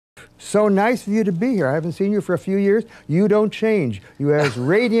So nice of you to be here. I haven't seen you for a few years. You don't change. You are as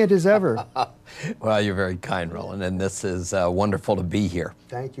radiant as ever. Well, you're very kind, Roland, and this is wonderful to be here.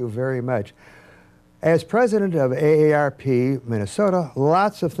 Thank you very much. As president of AARP Minnesota,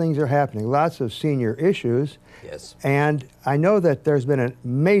 lots of things are happening, lots of senior issues. Yes. And I know that there's been a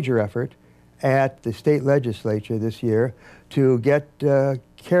major effort at the state legislature this year to get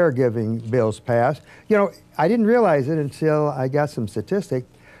caregiving bills passed. You know, I didn't realize it until I got some statistic.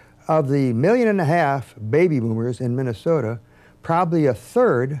 Of the 1.5 million baby boomers in Minnesota, probably a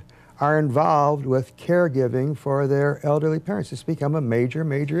third are involved with caregiving for their elderly parents. It's become a major,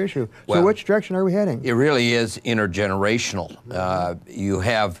 major issue. Well, so which direction are we heading? It really is intergenerational. You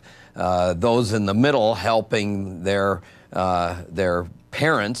have those in the middle helping their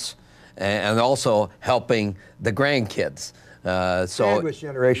parents and also helping the grandkids. Sandwich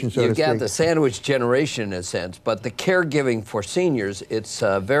generation, so to speak. You got the sandwich generation in a sense, but the caregiving for seniors, it's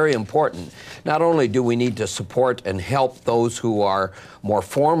very important. Not only do we need to support and help those who are more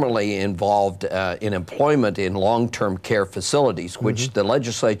formally involved in employment in long-term care facilities, which the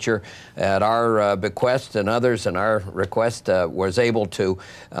legislature, at our bequest and others in our request, was able to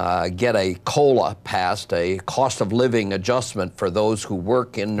get a COLA passed, a cost of living adjustment for those who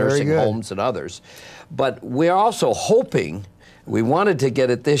work in nursing homes and others. But we're also hoping, we wanted to get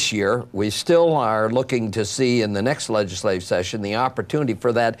it this year, we still are looking to see in the next legislative session the opportunity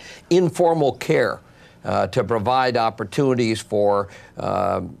for that informal care to provide opportunities for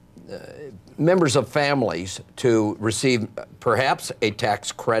members of families to receive perhaps a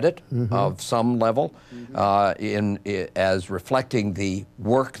tax credit of some level as reflecting the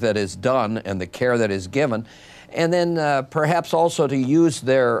work that is done and the care that is given. And then perhaps also to use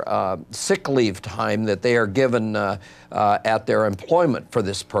their sick leave time that they are given at their employment for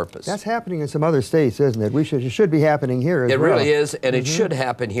this purpose. That's happening in some other states, isn't it? It should be happening here as well. It really is, and it should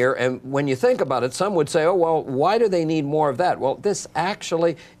happen here. And when you think about it, some would say, oh, well, why do they need more of that? Well, this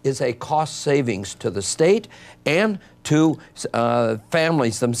actually is a cost savings to the state and to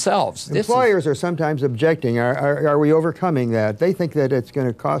families themselves. Employers are sometimes objecting. Are we overcoming that? They think that it's going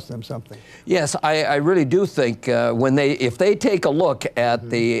to cost them something. Yes, I really do think if they take a look at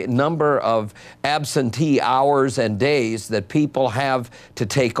the number of absentee hours and days that people have to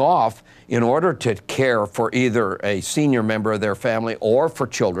take off in order to care for either a senior member of their family or for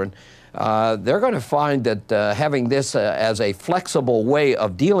children, they're going to find that having this as a flexible way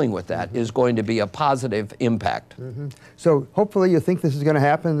of dealing with that is going to be a positive impact. So hopefully you think this is going to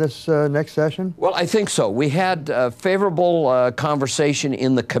happen this next session? Well, I think so. We had favorable conversation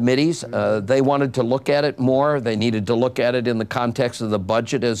in the committees. They wanted to look at it more. They needed to look at it in the context of the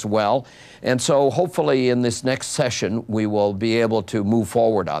budget as well. And so hopefully in this next session we will be able to move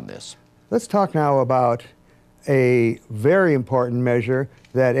forward on this. Let's talk now about a very important measure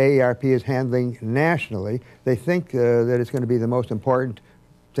that AARP is handling nationally. They think that it's going to be the most important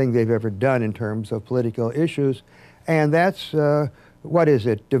thing they've ever done in terms of political issues, and that's what is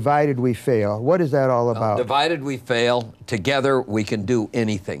it? Divided we fail. What is that all about? Divided we fail. Together we can do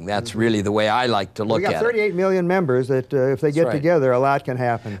anything. That's really the way I like to look at it. We got 38 million members that if they get together, a lot can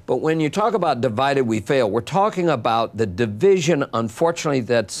happen. But when you talk about divided we fail, we're talking about the division, unfortunately,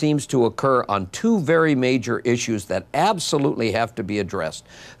 that seems to occur on two very major issues that absolutely have to be addressed.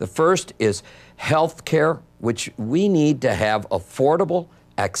 The first is health care, which we need to have affordable,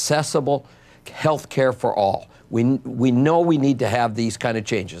 accessible health care for all. We know we need to have these kind of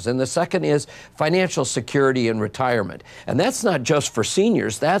changes. And the second is financial security and retirement. And that's not just for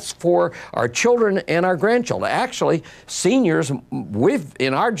seniors, that's for our children and our grandchildren. Actually, seniors,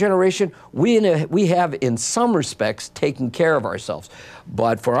 in our generation, we have in some respects taken care of ourselves.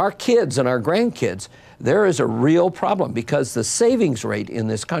 But for our kids and our grandkids, there is a real problem because the savings rate in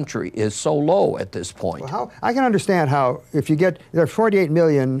this country is so low at this point. Well, I can understand how, if you get, there are 48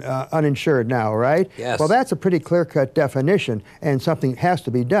 million uninsured now, right? Yes. Well, that's a pretty clear-cut definition, and something has to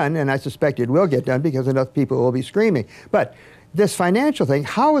be done, and I suspect it will get done because enough people will be screaming. But this financial thing,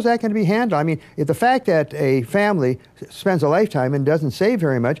 how is that going to be handled? I mean, if the fact that a family spends a lifetime and doesn't save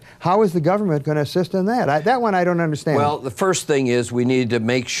very much, how is the government going to assist in that? That one I don't understand. Well, the first thing is we need to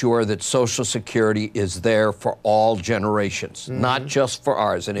make sure that Social Security is there for all generations, not just for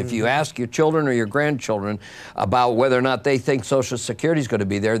ours. And if you ask your children or your grandchildren about whether or not they think Social Security is going to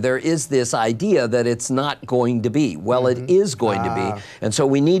be there, there is this idea that it's not going to be. Well, it is going to be. And so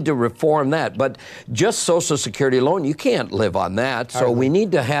we need to reform that. But just Social Security alone, you can't live on that. So we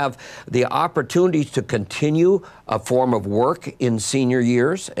need to have the opportunities to continue a form of work in senior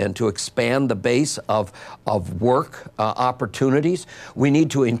years and to expand the base of work opportunities. We need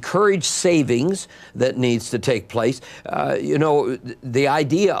to encourage savings that needs to take place. You know, the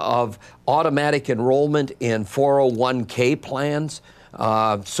idea of automatic enrollment in 401k plans,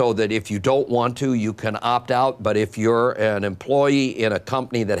 so that if you don't want to, you can opt out. But if you're an employee in a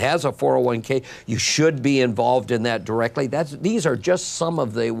company that has a 401k, you should be involved in that directly. These are just some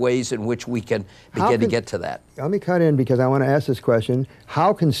of the ways in which we can begin to get to that. Let me cut in because I want to ask this question.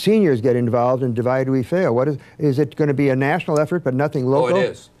 How can seniors get involved in Divided We Fail? Is it going to be a national effort but nothing local? Oh, it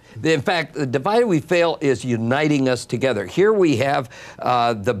is. In fact, the Divided We Fail is uniting us together. Here we have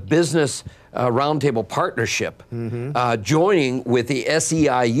the Business Roundtable Partnership joining with the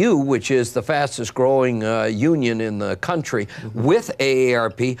SEIU, which is the fastest growing union in the country, with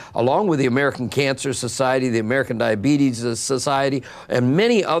AARP, along with the American Cancer Society, the American Diabetes Society, and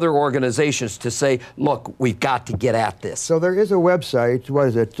many other organizations to say, look, we've got to get at this. So there is a website. What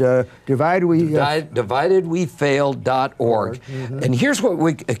is it? DividedWeFail.org. And here's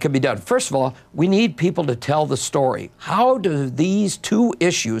what can be done. First of all, we need people to tell the story. How do these two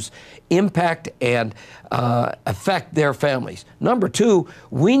issues impact and affect their families? Number two,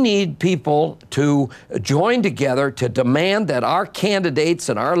 we need people to join together to demand that our candidates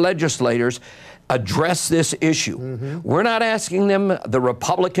and our legislators address this issue. We're not asking them the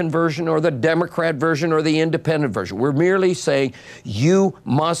Republican version or the Democrat version or the independent version. We're merely saying you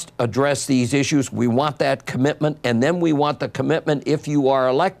must address these issues. We want that commitment, and then we want the commitment, if you are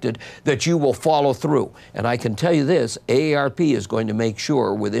elected, that you will follow through. And I can tell you this, AARP is going to make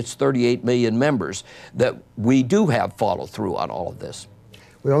sure with its 38 million members that we do have follow through on all of this.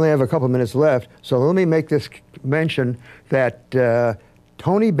 We only have a couple minutes left, so let me make this mention that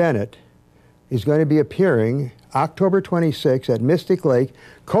Tony Bennett is going to be appearing October 26th at Mystic Lake,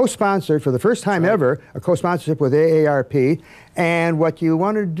 co-sponsored for the first time ever, a co-sponsorship with AARP. And what you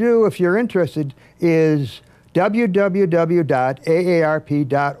want to do, if you're interested, is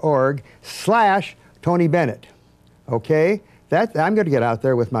www.aarp.org/Tony Bennett. Okay? I'm going to get out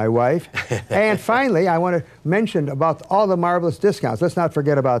there with my wife. And finally, I want to mention about all the marvelous discounts. Let's not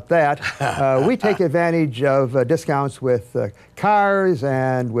forget about that. We take advantage of discounts with cars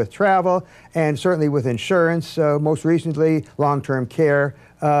and with travel, and certainly with insurance, most recently long-term care.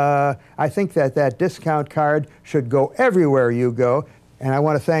 I think that discount card should go everywhere you go, and I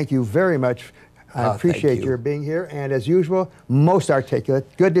want to thank you very much. I appreciate your being here, and as usual, most articulate.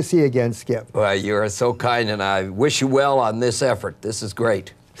 Good to see you again, Skip. Well, you are so kind, and I wish you well on this effort. This is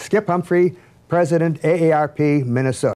great. Skip Humphrey, President, AARP, Minnesota.